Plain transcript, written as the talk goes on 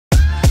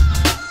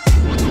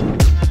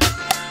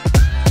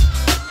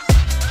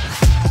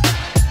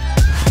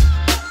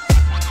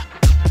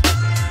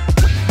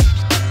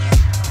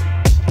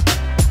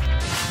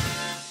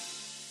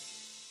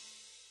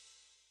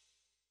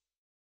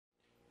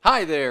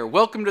Hi there,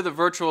 welcome to the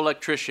Virtual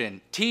Electrician,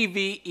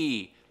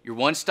 TVE, your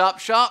one-stop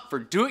shop for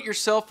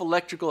do-it-yourself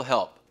electrical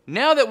help.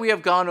 Now that we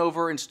have gone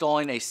over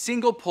installing a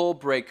single pole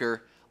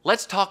breaker,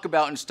 let's talk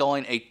about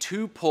installing a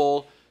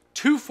two-pole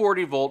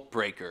 240 volt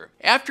breaker.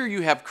 After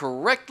you have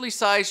correctly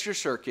sized your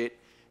circuit,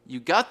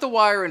 you got the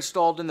wire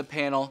installed in the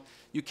panel,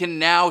 you can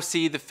now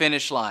see the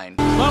finish line.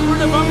 Bumper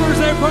to bumper as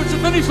they approach the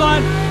finish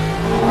line.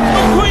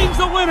 McQueen's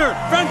the winner,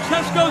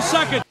 Francesco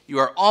second. You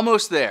are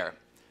almost there.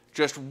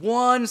 Just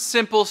one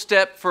simple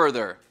step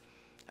further,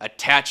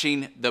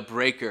 attaching the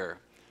breaker.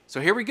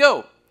 So here we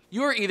go.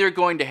 You are either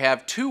going to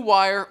have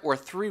 2-wire or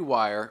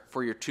 3-wire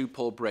for your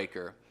 2-pole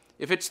breaker.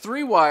 If it's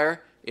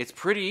 3-wire, it's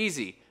pretty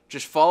easy.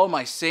 Just follow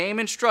my same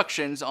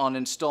instructions on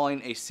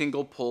installing a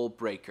single pole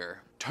breaker.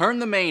 Turn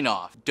the main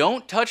off.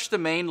 Don't touch the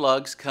main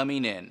lugs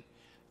coming in.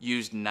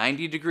 Use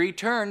 90-degree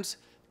turns.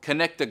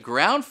 Connect the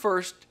ground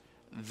first,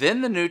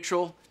 then the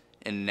neutral,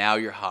 and now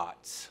your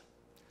hots.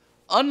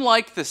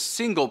 Unlike the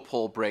single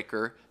pole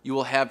breaker, you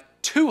will have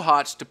 2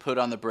 hots to put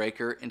on the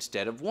breaker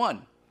instead of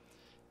 1.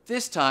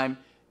 This time,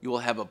 you will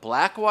have a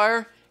black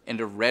wire and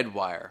a red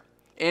wire.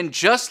 And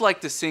just like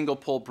the single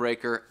pole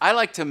breaker, I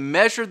like to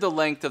measure the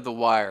length of the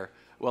wire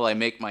while I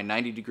make my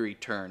 90-degree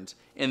turns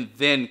and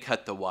then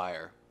cut the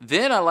wire.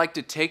 Then I like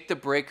to take the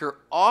breaker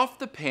off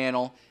the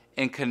panel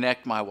and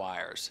connect my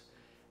wires.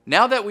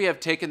 Now that we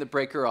have taken the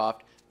breaker off,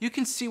 you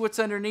can see what's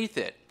underneath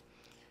it.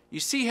 You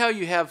see how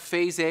you have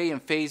phase A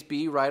and phase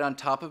B right on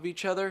top of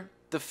each other?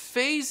 The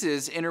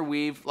phases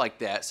interweave like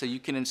that so you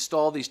can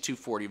install these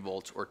 240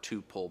 volts or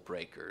 2-pole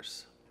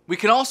breakers. We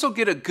can also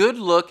get a good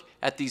look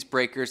at these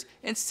breakers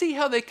and see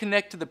how they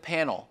connect to the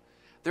panel.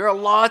 There are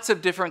lots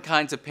of different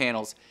kinds of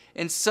panels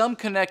and some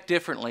connect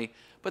differently,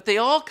 but they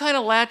all kind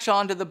of latch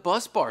onto the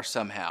bus bar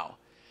somehow.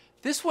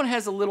 This one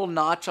has a little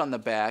notch on the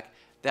back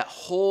that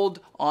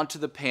hold onto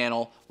the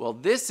panel while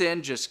this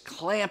end just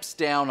clamps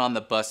down on the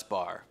bus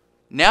bar.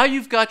 Now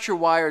you've got your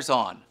wires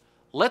on.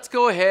 Let's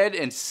go ahead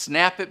and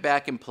snap it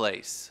back in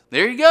place.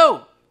 There you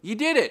go. You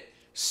did it.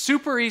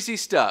 Super easy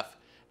stuff.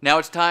 Now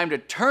it's time to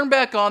turn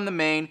back on the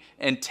main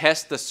and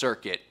test the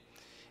circuit.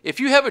 If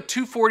you have a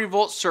 240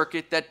 volt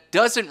circuit that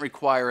doesn't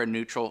require a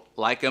neutral,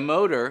 like a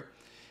motor,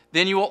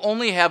 then you will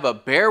only have a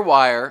bare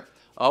wire,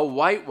 a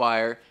white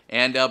wire,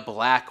 and a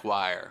black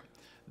wire.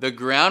 The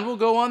ground will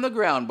go on the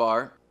ground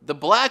bar, the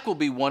black will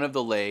be one of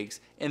the legs,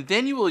 and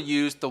then you will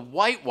use the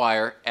white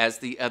wire as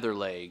the other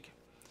leg.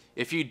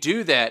 If you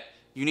do that,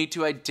 you need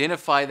to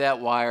identify that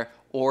wire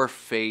or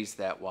phase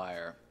that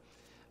wire.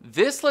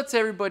 This lets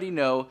everybody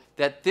know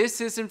that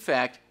this is in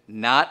fact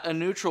not a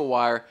neutral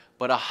wire,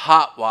 but a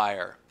hot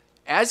wire.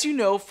 As you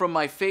know from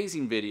my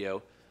phasing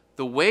video,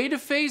 the way to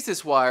phase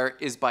this wire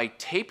is by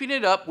taping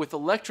it up with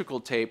electrical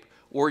tape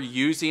or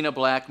using a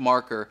black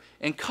marker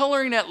and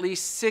coloring at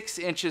least 6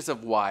 inches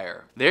of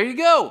wire. There you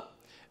go.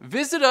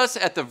 Visit us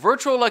at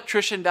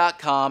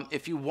thevirtualelectrician.com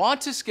if you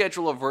want to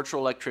schedule a virtual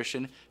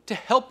electrician to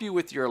help you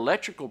with your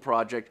electrical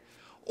project,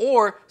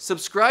 or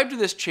subscribe to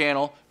this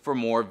channel for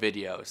more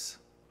videos.